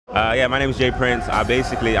Yeah, my name is Jay Prince. I'm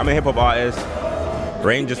a hip hop artist.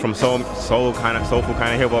 Ranges from soulful kind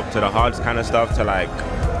of hip hop to the hard kind of stuff to like,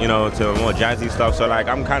 to more jazzy stuff. So like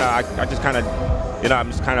I'm just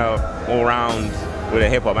kind of all around with the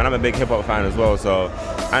hip hop, and I'm a big hip hop fan as well. So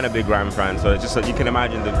I'm a big grime fan. So it's just you can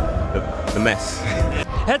imagine the mess.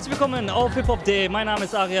 Herzlich willkommen auf Hip-Hop.de. Mein Name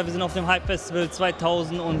ist Aria, wir sind auf dem Hype-Festival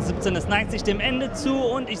 2017. Es neigt sich dem Ende zu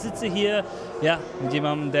und ich sitze hier mit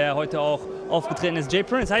jemandem, der heute auch aufgetreten ist. Jay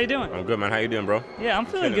Prince, how you doing? I'm good, man. How you doing, bro? Yeah, I'm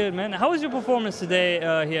feeling good, man. How was your performance today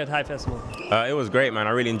here at Hype Festival? It was great, man.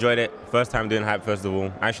 I really enjoyed it. First time doing Hype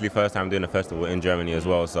Festival. Actually, first time doing a festival in Germany as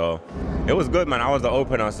well. So it was good, man. I was the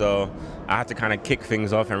opener, so I had to kind of kick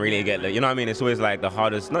things off and really get, you know what I mean? It's always like the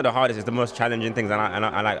hardest, not the hardest, it's the most challenging things, and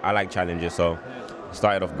I like challenges. So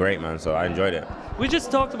started off great, man, so I enjoyed it. We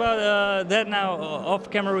just talked about that now off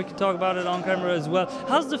camera. We can talk about it on camera as well.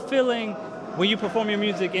 How's the feeling when you perform your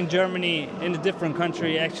music in Germany, in a different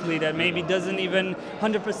country actually, that maybe doesn't even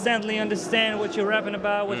 100%ly understand what you're rapping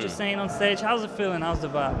about, what you're saying on stage? How's it feeling? How's the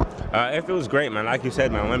vibe? It feels great, man. Like you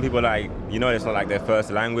said, man, when people like, it's not like their first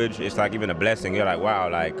language, it's like even a blessing. You're like, wow,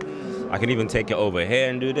 like I can even take it over here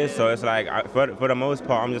and do this. So it's like, for the most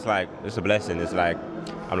part, I'm just like, it's a blessing. It's like,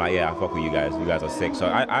 I'm like, yeah, I fuck with you guys. You guys are sick. So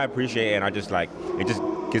I appreciate it, and I just like, it just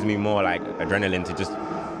gives me more like adrenaline to just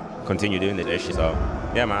continue doing this shit. So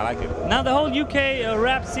yeah, man, I like it. Now the whole UK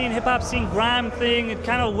rap scene, hip hop scene, grime thing, it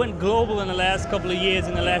kind of went global in the last couple of years,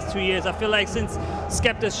 in the last 2 years. I feel like since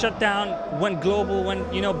Skepta's shut down, went global, went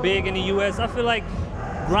big in the US. I feel like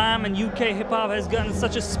grime and UK hip hop has gotten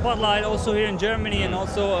such a spotlight also here in Germany and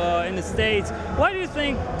also in the States. Why do you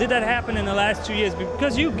think did that happen in the last 2 years?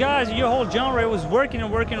 Because you guys, your whole genre was working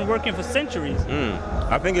and working and working for centuries.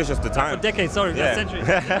 I think it's just the time. For decades, sorry, not centuries.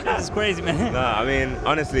 This is crazy, man. No, I mean,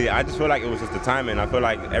 honestly, I just feel like it was just the timing. I feel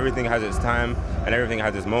like everything has its time and everything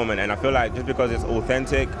has its moment. And I feel like just because it's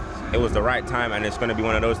authentic, it was the right time, and it's going to be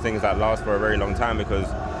one of those things that lasts for a very long time, because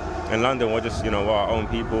in London, we're just, we're our own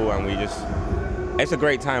people, and it's a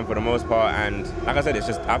great time for the most part. And like I said,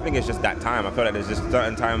 I think it's just that time. I feel like there's just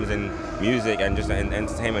certain times in music and just in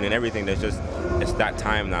entertainment and everything, it's that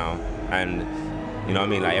time now. And you know what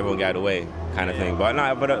I mean, like everyone get out of the way kind of thing. But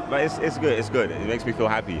no, but it's good. It's good. It makes me feel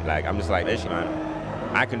happy. Like I'm just like, man,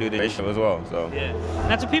 I can do this as well. So yeah.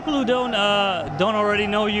 Now to people who don't already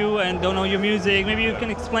know you and don't know your music, maybe you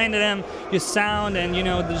can explain to them your sound and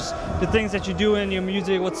the things that you do in your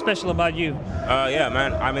music. What's special about you? Yeah,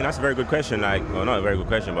 man. I mean, that's a very good question. Like, well, not a very good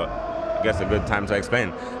question, but I guess a good time to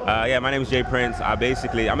explain. Yeah, my name is Jay Prince. I'm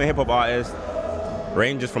a hip hop artist.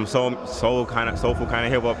 Ranges from soulful kind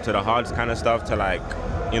of hip hop to the hard kind of stuff to like,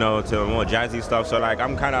 to more jazzy stuff. So like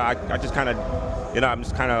I'm just kind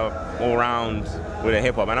of all around with the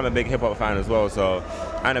hip hop, and I'm a big hip hop fan as well. So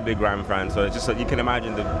I'm a big grime fan. So it's just so you can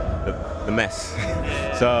imagine the mess.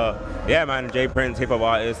 So yeah, man, Jay Prince, hip hop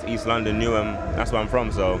artist, East London, Newham. That's where I'm from.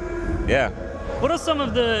 So yeah. What are some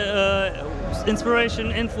of the inspiration,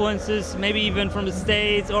 influences, maybe even from the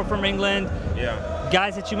States or from England? Yeah.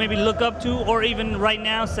 Guys that you maybe look up to, or even right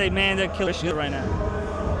now say, man, they're killing shit right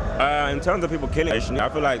now? In terms of people killing shit, I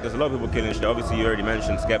feel like there's a lot of people killing shit. Obviously, you already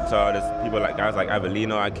mentioned Skepta. There's people like guys like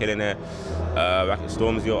Avalino are killing it.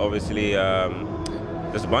 Stormzy, obviously.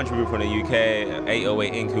 There's a bunch of people from the UK.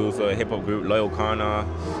 808 Inc., who's a hip hop group. Loyal Kana.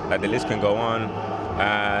 Like the list can go on.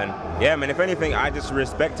 And yeah, man. If anything, I just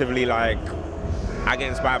respectively like. I get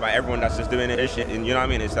inspired by everyone that's just doing this shit, and you know what I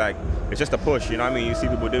mean. It's like it's just a push. You know what I mean. You see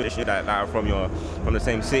people doing this shit that are from the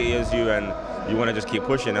same city as you, and you want to just keep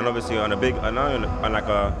pushing. And obviously on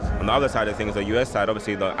the other side of things, the US side,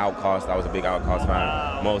 obviously the Outkast. I was a big Outkast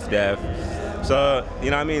fan. Most Def. So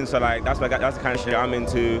you know what I mean. So like that's the kind of shit I'm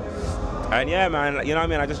into. And yeah, man. You know what I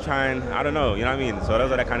mean. I just try and I don't know. You know what I mean. So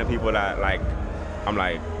those are the kind of people that like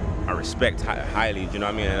I respect highly. Do you know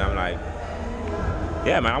what I mean? And I'm like,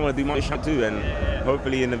 yeah, man, I want to do my shit too, and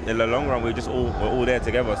hopefully in the long run we're all there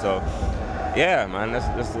together. So yeah, man,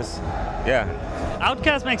 that's yeah.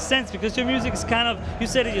 Outkast makes sense because your music is kind of, you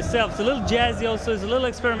said it yourself, it's a little jazzy also, it's a little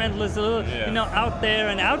experimental, it's a little out there,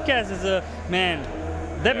 and Outkast is a, man,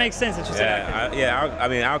 that makes sense that you said Outkast. I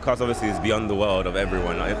mean, Outkast obviously is beyond the world of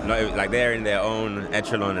everyone. Like they're in their own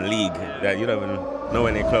echelon and league that you don't even know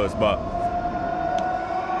when they're close, but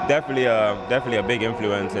definitely a big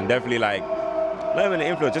influence, and definitely like, not even an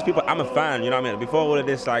influence, just people. I'm a fan, you know what I mean? Before all of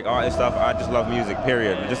this like artist stuff, I just love music,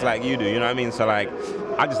 period. Just like you do, you know what I mean? So like,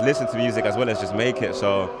 I just listen to music as well as just make it.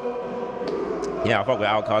 So yeah, I fuck with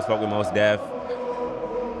Outkast, fuck with Most Def.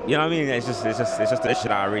 You know what I mean? It's just the shit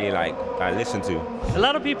that I really like, I listen to. A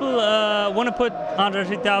lot of people want to put Andre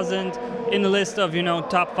 3000 in the list of, you know,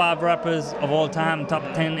 top 5 rappers of all time, top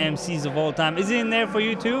 10 MCs of all time. Is it in there for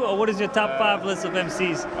you too, or what is your top 5 list of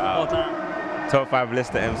MCs of all time? Top 5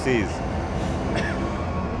 list of MCs.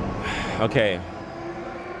 Okay,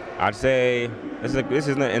 I'd say this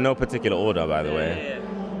is in no particular order, by the way. Yeah.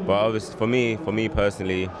 But obviously, for me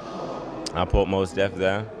personally, I put Mos Def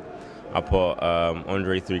there. I put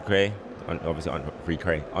Andre 3K, obviously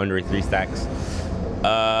Andre 3 Stacks,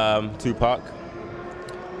 Tupac.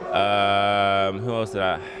 Who else did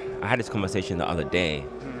I had this conversation the other day.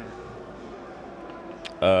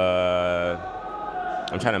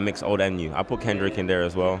 I'm trying to mix old and new. I put Kendrick in there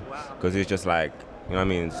as well, because it's just like, you know what I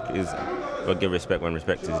mean? It's gotta give respect when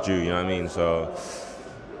respect is due, you know what I mean? So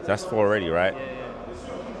that's 4 already, right?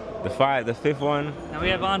 Yeah. The fifth one. Now we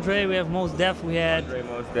have Andre, we have Mos Def, we had Andre,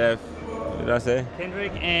 Mos Def. What did I say?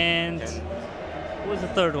 Kendrick, and what was the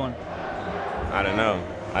third one? I don't know.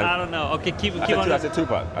 I don't know. Okay, keep on. I said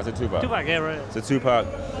Tupac. Tupac, yeah, right. So Tupac,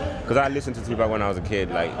 because I listened to Tupac when I was a kid.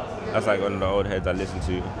 Like, that's like one of the old heads I listened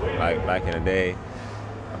to, like back in the day.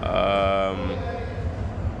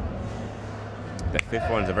 The fifth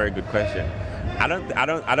one's a very good question. I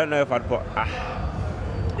don't know if I'd put.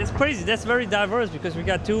 It's crazy. That's very diverse because we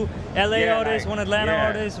got 2 LA artists, 1 Atlanta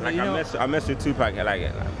artist. Like, you know. I messed with Tupac like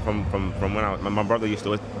from when my brother used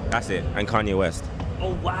to. That's it. And Kanye West.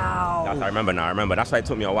 Oh wow. I remember now. I remember. That's why it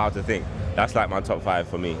took me a while to think. That's like my top 5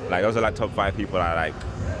 for me. Like, those are like top 5 people I like.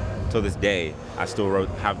 Till this day, I still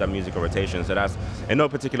have that musical rotation. So that's in no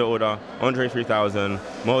particular order: Andre 3000,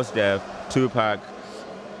 Mos Def, Tupac,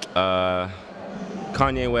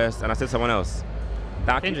 Kanye West, and I said someone else.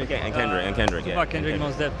 Kendrick. And Kendrick. Tupac, Kendrick,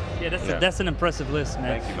 Mos Def. Yeah, that's an impressive list,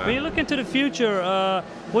 man. Thank you, man. When you look into the future,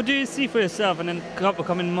 what do you see for yourself in the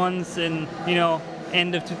coming months and, you know,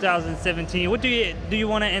 end of 2017? What do you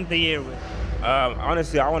want to end the year with?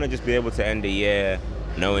 Honestly, I want to just be able to end the year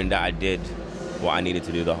knowing that I did what I needed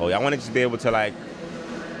to do the whole year. I want to just be able to, like,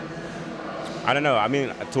 I don't know. I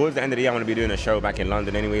mean, towards the end of the year, I want to be doing a show back in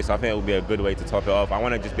London anyway, so I think it would be a good way to top it off. I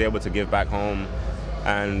want to just be able to give back home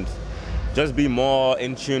and just be more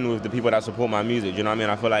in tune with the people that support my music, you know what I mean?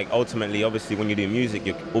 I feel like ultimately, obviously, when you do music,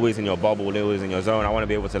 you're always in your bubble, always in your zone. I want to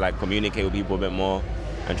be able to, like, communicate with people a bit more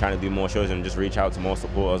and trying to do more shows and just reach out to more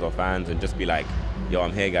supporters or fans and just be like, yo,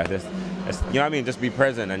 I'm here, guys. Let's, you know what I mean? Just be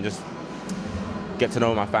present and just get to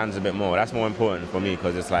know my fans a bit more. That's more important for me,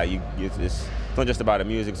 because it's like, it's not just about the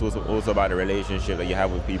music, it's also about the relationship that you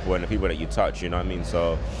have with people and the people that you touch, you know what I mean?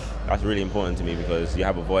 So that's really important to me, because you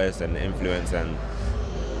have a voice and influence, and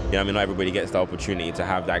you know what I mean, not everybody gets the opportunity to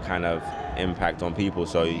have that kind of impact on people,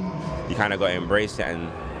 so you kind of got to embrace it and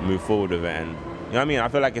move forward with it. And you know what I mean, I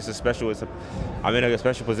feel like I'm in a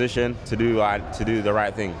special position to do the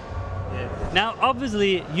right thing. Yeah. Now,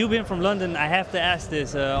 obviously, you being from London, I have to ask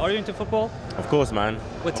this. Are you into football? Of course, man.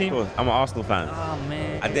 What team? Of course. I'm an Arsenal fan. Oh,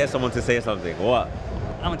 man. I dare someone to say something. What?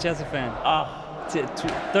 I'm a Chelsea fan.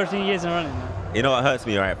 13 years in running, man. You know what hurts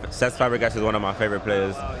me, right? Cesc Fabregas is one of my favorite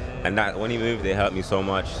players. And that when he moved, it hurt me so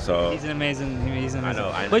much. So he's amazing. I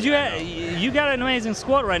know. But you got an amazing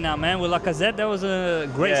squad right now, man. With Lacazette, that was a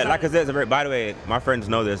great. Yeah, Lacazette's a very. By the way, my friends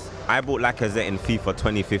know this. I bought Lacazette in FIFA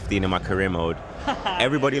 2015 in my career mode.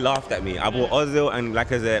 Everybody laughed at me. I bought Ozil and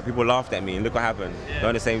Lacazette. People laughed at me, and look what happened. They're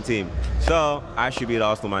on the same team. So I should be the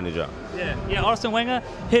Arsenal manager. Yeah. Arsene Wenger,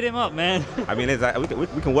 hit him up, man. I mean, it's like,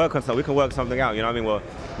 we can work on something. We can work something out. You know what I mean?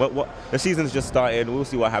 Well, the season's just started. We'll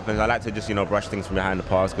see what happens. I like to just brush things from behind the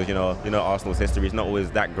past, because you know Arsenal's history is not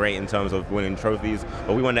always that great in terms of winning trophies.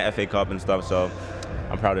 But we won the FA Cup and stuff, so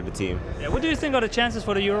I'm proud of the team. Yeah, what do you think are the chances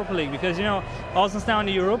for the Europa League? Because Arsenal's now in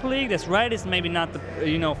the Europa League. That's right. It's maybe not the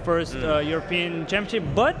first European championship,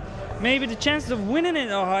 but maybe the chances of winning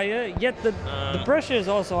it are higher. Yet the pressure is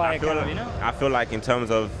also higher. I feel like in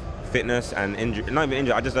terms of fitness and injury, not even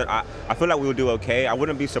injury, I feel like we'll do okay. I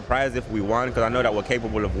wouldn't be surprised if we won, because I know that we're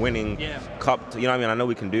capable of winning cup. You know what I mean? I know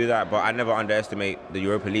we can do that, but I never underestimate the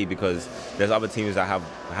Europa League, because there's other teams that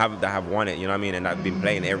have won it. You know what I mean? And I've been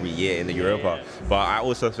playing every year in the Europa. But I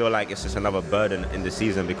also feel like it's just another burden in the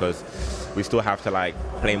season, because we still have to like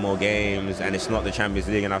play more games, and it's not the Champions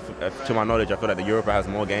League. And to my knowledge, I feel like the Europa has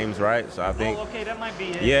more games, right? So I think. Oh, okay, that might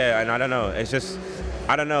be it. Yeah, and I don't know. It's just,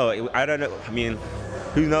 I don't know. I mean,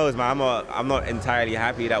 who knows, man? I'm not entirely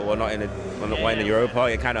happy that we're not in the Europa.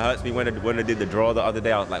 It kind of hurts me when they did the draw the other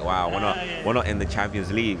day. I was like, wow, we're not in the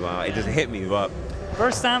Champions League. Wow, it just hit me. But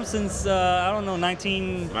first time since I don't know,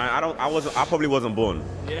 19. Man, I probably wasn't born.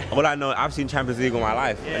 Yeah. All I know, I've seen Champions League all my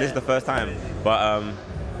life, and this is the first time. But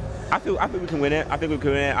I think we can win it. I think we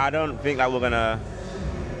can win it. I don't think that we're gonna.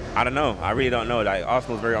 I don't know. I really don't know. Like,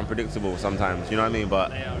 Arsenal's very unpredictable sometimes, you know what I mean?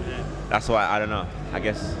 But that's why, I don't know. I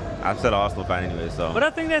guess I'm still an Arsenal fan anyway, so. But I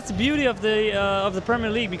think that's the beauty of the Premier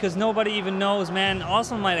League, because nobody even knows, man,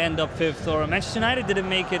 Arsenal might end up 5th, or Manchester United didn't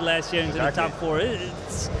make it last year into the top 4.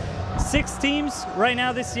 It's 6 teams right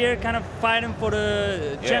now this year kind of fighting for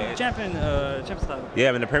the champions title. Yeah,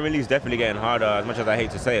 I mean, the Premier League's definitely getting harder, as much as I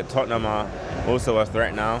hate to say it. Tottenham are also a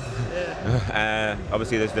threat now.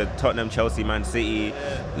 Obviously, there's the Tottenham, Chelsea, Man City,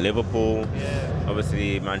 Liverpool,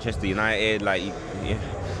 obviously Manchester United. Like, you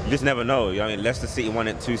just never know. You know what I mean? Leicester City won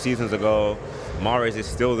it 2 seasons ago. Mahrez is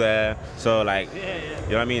still there. So, like, you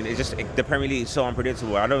know what I mean? It's just, the Premier League is so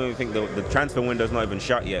unpredictable. I don't even think the transfer window's not even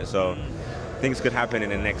shut yet. So, things could happen in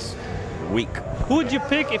the next week. Who would you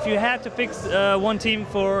pick if you had to pick one team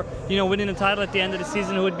for, you know, winning the title at the end of the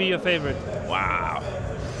season? Who would be your favorite? Wow.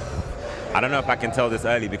 I don't know if I can tell this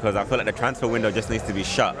early, because I feel like the transfer window just needs to be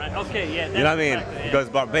shut. Right. Okay, yeah. You know what I mean? Exactly, because,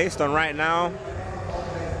 but based on right now,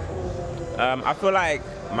 I feel like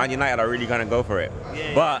Man United are really gonna go for it.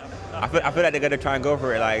 But I feel like they're gonna try and go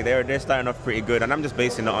for it. Like, they're starting off pretty good, and I'm just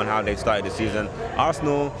basing it on how they started the season.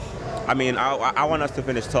 Arsenal, I mean, I want us to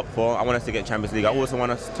finish top 4. I want us to get Champions League. I also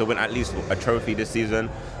want us to win at least a trophy this season.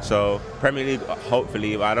 So Premier League,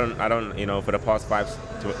 hopefully. But I don't, you know, for the past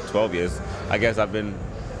 5 to 12 years, I guess I've been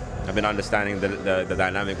understanding the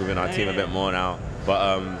dynamic within our team a bit more now.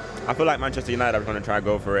 But I feel like Manchester United are going to try to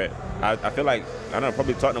go for it. I feel like, I don't know,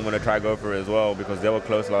 probably Tottenham going to try to go for it as well, because they were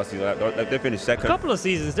close last season. They finished 2nd. A couple of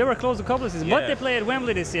seasons. They were close a couple of seasons, but they play at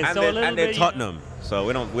Wembley this year, and so a little bit. And they're Tottenham, so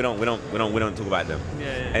we don't talk about them.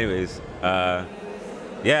 Anyways,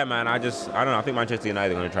 yeah, man. I don't know. I think Manchester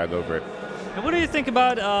United are going to try to go for it. And what do you think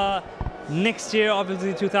about next year?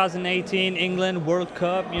 Obviously, 2018 England World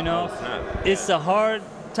Cup. You know, it's a hard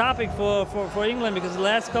topic for England, because the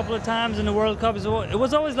last couple of times in the World Cup, it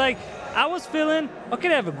was always like, I was feeling, okay,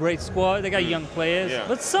 they have a great squad, they got young players,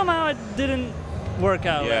 but somehow it didn't work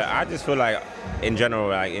out. Yeah, I just feel like, in general,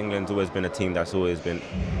 like, England's always been a team that's always been,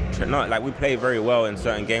 not like, we play very well in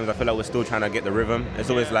certain games. I feel like we're still trying to get the rhythm. It's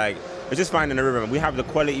always like, it's just finding the rhythm. We have the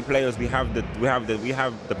quality players, we have the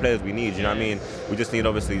players we need. You know what I mean? We just need,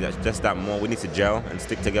 obviously, just that more. We need to gel and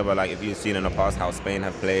stick together. Like, if you've seen in the past how Spain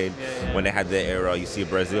have played when they had their era, you see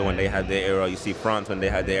Brazil when they had their era, you see France when they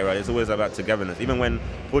had their era. It's always about togetherness. Even when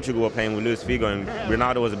Portugal were playing with Luis Figo and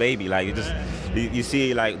Ronaldo was a baby, like, you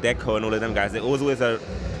see like Deco and all of them guys. There always a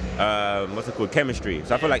what's it called, chemistry.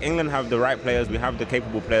 So I feel like England have the right players. We have the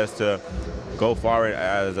capable players to go far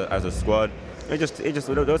as a squad. It just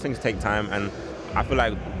those things take time, and I feel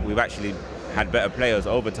like we've actually had better players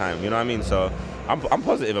over time. You know what I mean? So I'm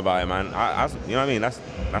positive about it, man. You know what I mean?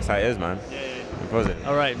 That's how it is, man. I'm positive.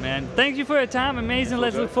 All right, man. Thank you for your time. Amazing.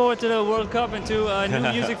 Let's look forward to the World Cup and to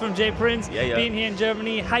new music from Jay Prince. Being here in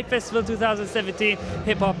Germany, Hype Festival 2017,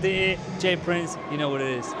 Hip Hop Day, Jay Prince. You know what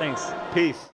it is. Thanks. Peace.